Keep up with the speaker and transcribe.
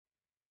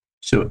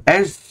So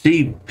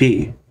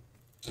SCP.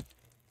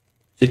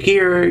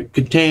 Secure,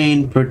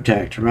 contain,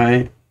 protect,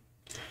 right?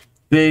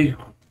 Big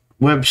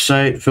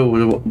website filled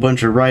with a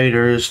bunch of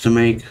writers to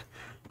make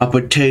a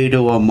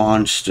potato a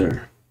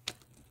monster.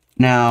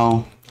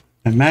 Now,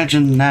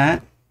 imagine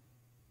that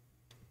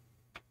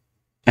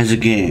as a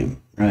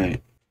game,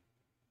 right?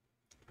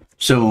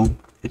 So,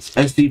 it's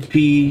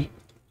SCP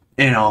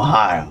in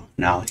Ohio.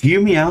 Now,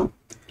 hear me out.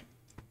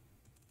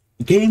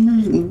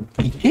 Game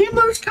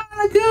looks kind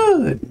of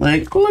good.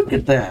 Like, look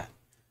at that.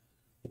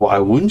 Why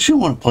wouldn't you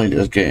want to play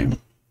this game?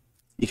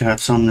 You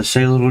got something to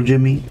say, little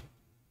Jimmy?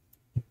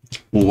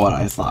 What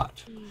I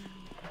thought.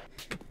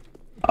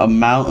 A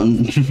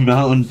Mountain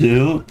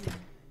Dew?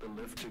 The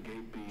lift to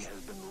Gate B has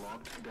been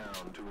locked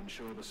down to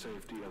ensure the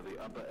safety of the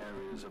upper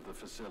areas of the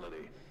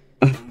facility.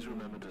 Please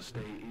remember to stay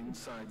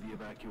inside the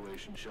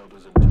evacuation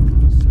shelters until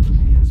the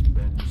facility has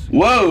been secured.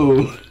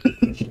 Whoa!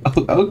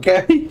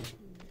 Okay.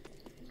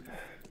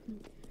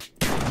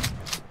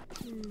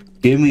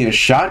 Give me a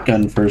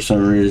shotgun for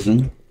some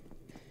reason.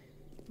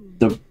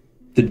 The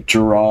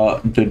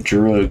drug.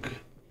 Okay.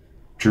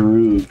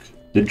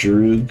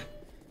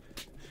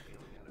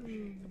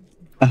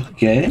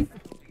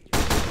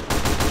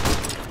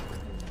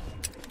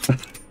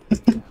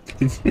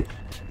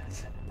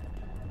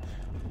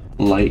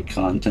 Light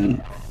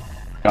content.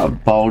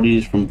 Got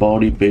baldies from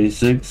Baldy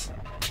Basics.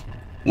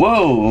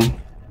 Whoa!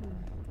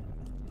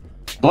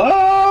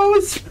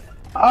 Close!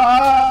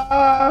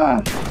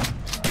 Ah!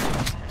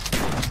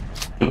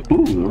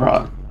 Ooh, the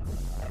rock.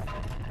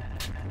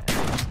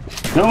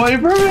 No way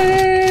for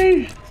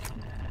me!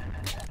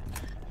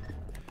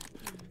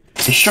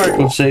 The shark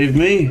will save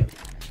me.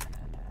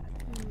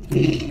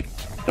 The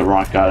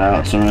rock got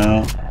out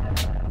somehow.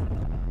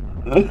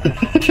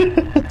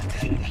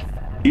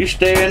 You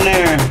stay in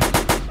there.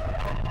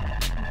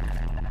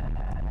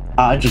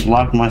 I just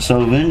locked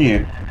myself in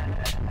here.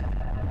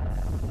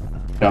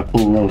 Gotta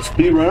pull a little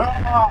speed run.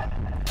 Ah!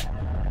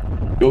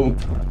 Go.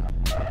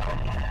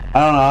 I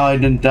don't know how I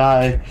didn't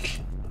die.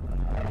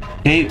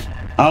 Hey,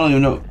 I don't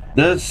even know.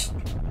 This.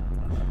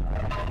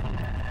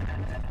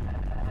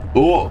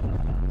 Oh.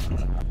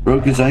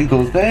 Broke his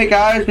ankles. Hey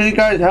guys, can you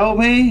guys help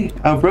me?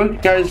 I broke you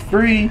guys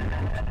free.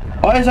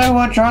 Why is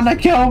everyone trying to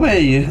kill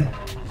me?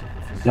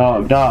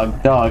 Dog,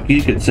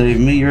 you could save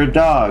me. You're a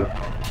dog.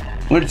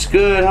 What's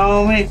good,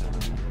 homie?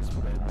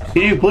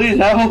 Can you please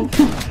help?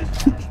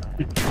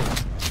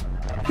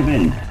 Come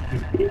in.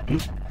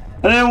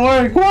 That didn't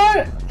work.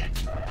 What?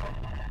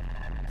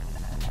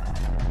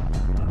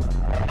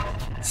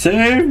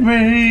 Save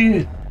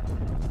me!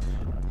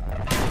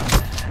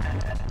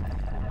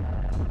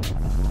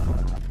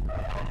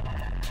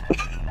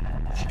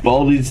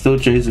 Baldy's still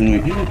chasing me.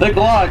 The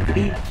Glock!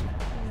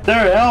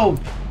 There, help!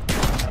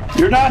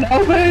 You're not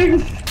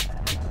helping!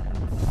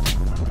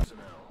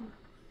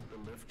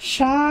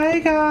 Shy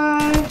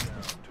guy!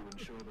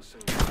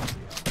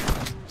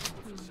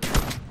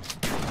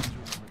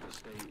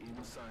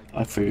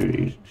 I figured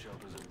he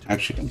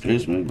actually can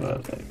chase me,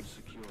 but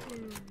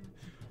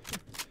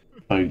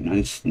like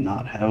nice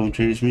not have him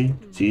chase me.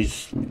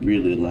 He's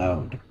really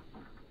loud.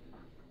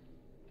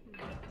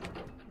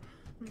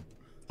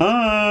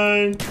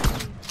 Hi!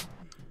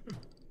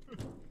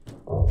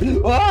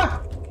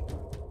 Ah!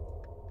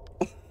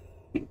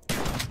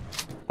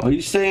 Why are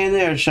you staying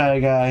there,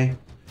 shy guy?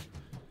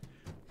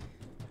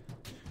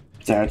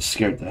 That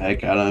scared the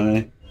heck out of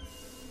me.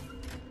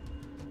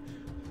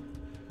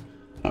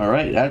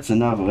 Alright, that's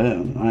enough of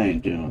him. I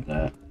ain't dealing with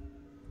that.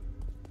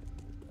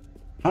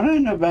 How did I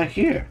end up back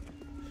here?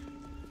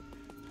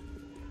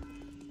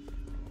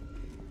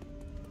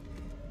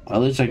 At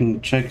least I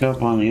can check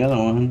up on the other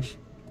ones.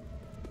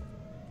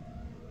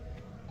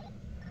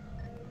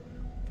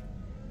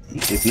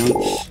 Take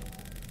notes.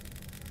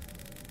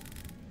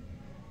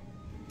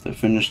 To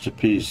finish the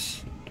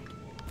piece.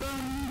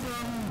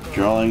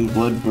 Drawing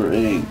blood for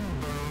ink.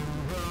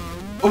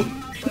 Oh.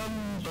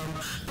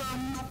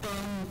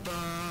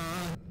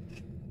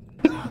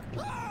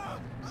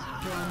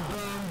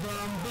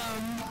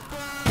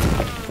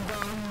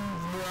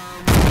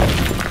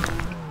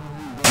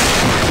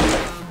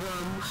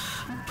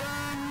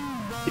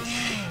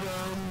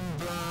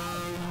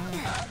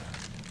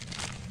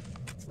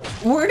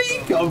 Where did he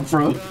come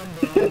from?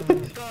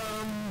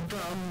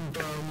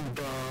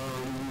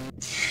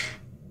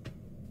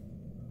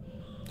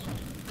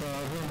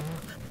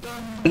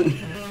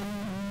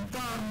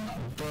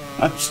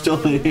 I'm still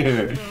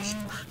here.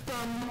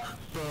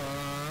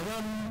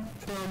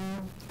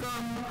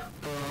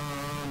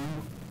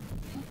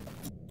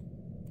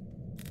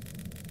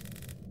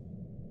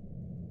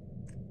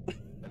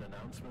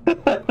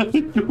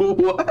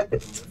 What?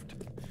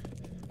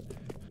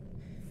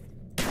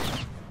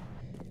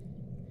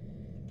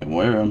 I can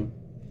wear them.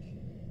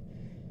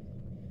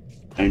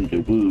 And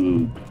the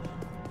boob.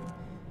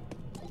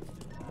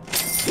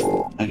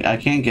 I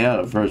can't get out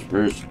of first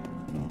person.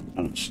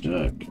 I'm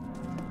stuck.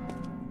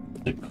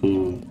 The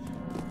cool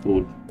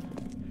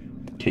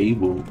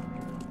table.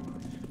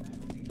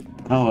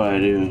 How would I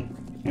do?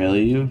 Can I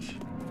leave?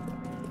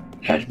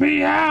 Let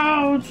me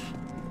out!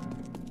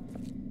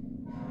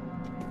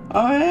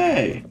 Oh,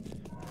 hey.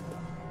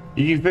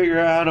 Did you figure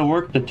out how to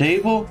work the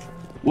table?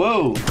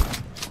 Whoa.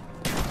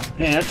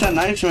 Hey, that's a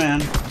nice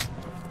man.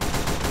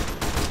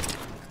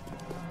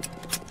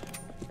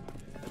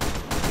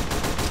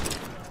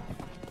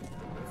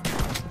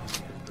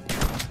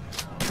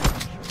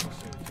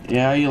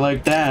 Yeah, you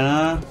like that,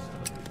 huh?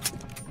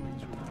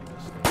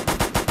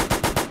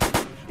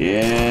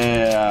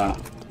 Yeah.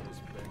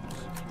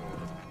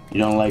 You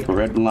don't like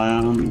red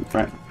line?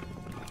 Right.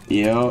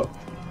 Yep.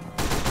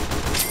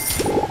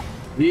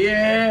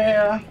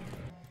 Yeah.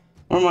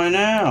 Where am I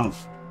now?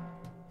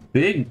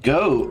 Big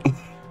goat.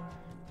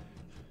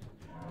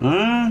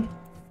 Huh?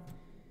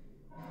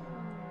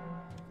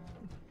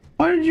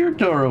 Why did your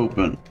door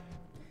open?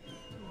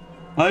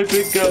 Hi,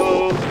 big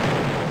goat.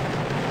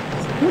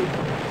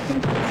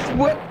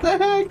 What the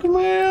heck,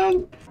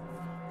 man?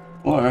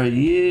 What are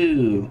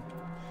you?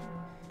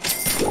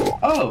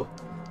 Oh.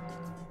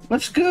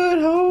 What's good,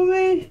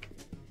 homie?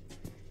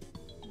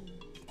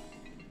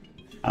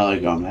 I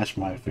like them. That's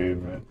my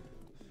favorite.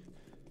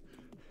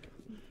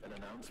 An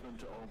announcement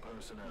to all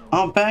personnel.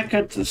 I'm back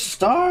at the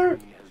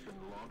start? Has been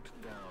locked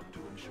down to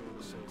ensure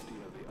the safety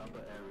of the upper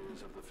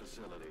areas of the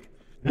facility.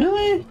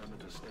 Really?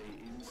 Remember to stay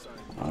inside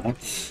the Oh,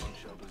 that's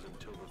shelters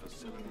until the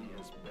facility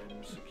has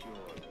been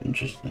secured.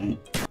 interesting.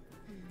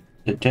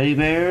 The teddy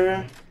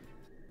bear?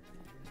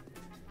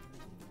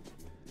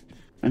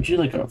 Aren't you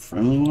like a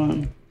friendly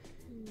one?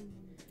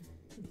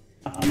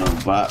 I don't know,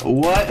 but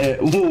what?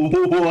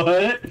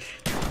 What?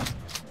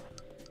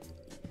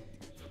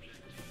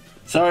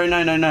 Sorry,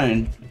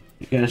 999.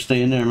 You gotta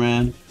stay in there,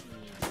 man.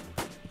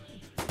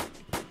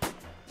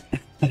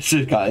 I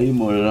just got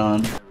emoted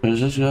on. Where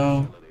does this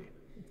go?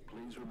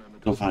 Please remember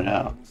to Go find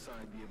out. inside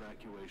the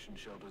evacuation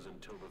shelters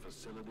until the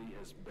facility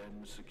has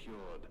been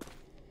secured.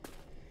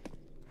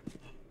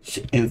 It's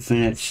an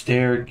infinite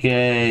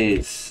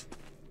staircase.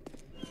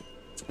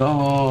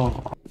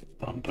 Oh.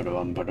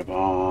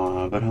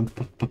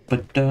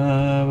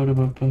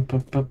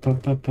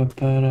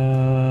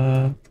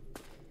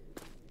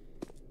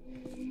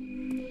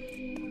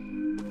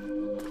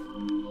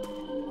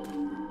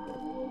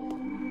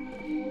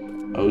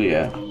 Oh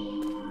yeah.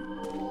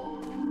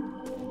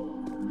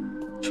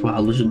 That's what I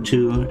listen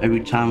to every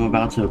time I'm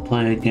about to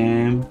play a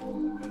game.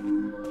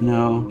 You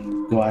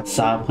know, go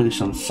outside, play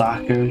some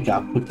soccer,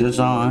 gotta put this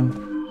on.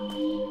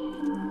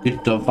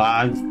 Get the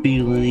vibe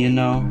feeling, you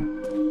know.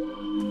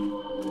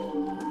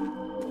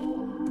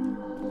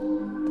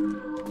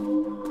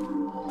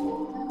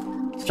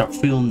 Start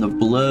feeling the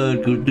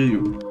blood go through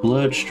your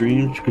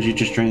bloodstreams because you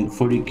just drank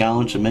 40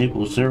 gallons of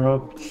maple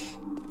syrup.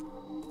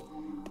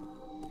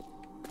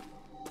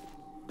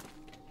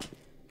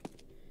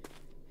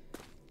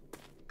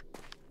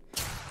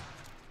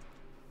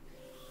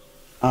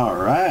 All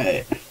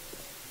right.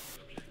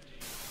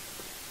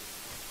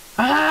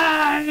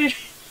 Hi.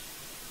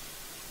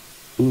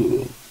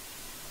 Ooh.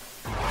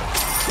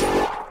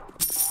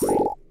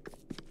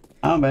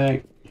 I'm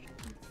back.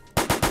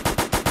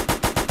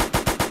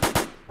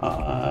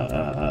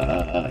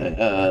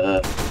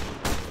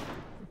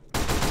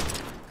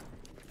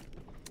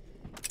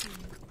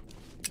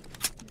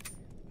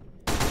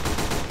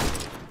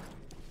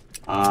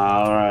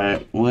 All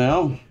right.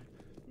 Well.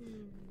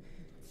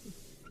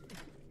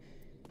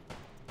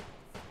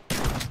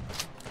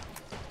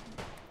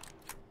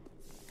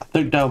 I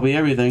think that'll be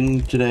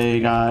everything today,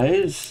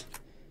 guys.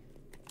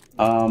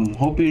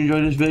 Hope you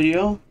enjoyed this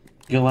video.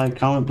 Give a like,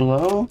 comment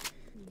below.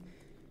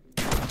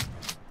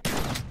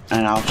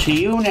 And I'll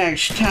see you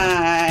next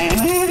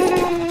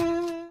time.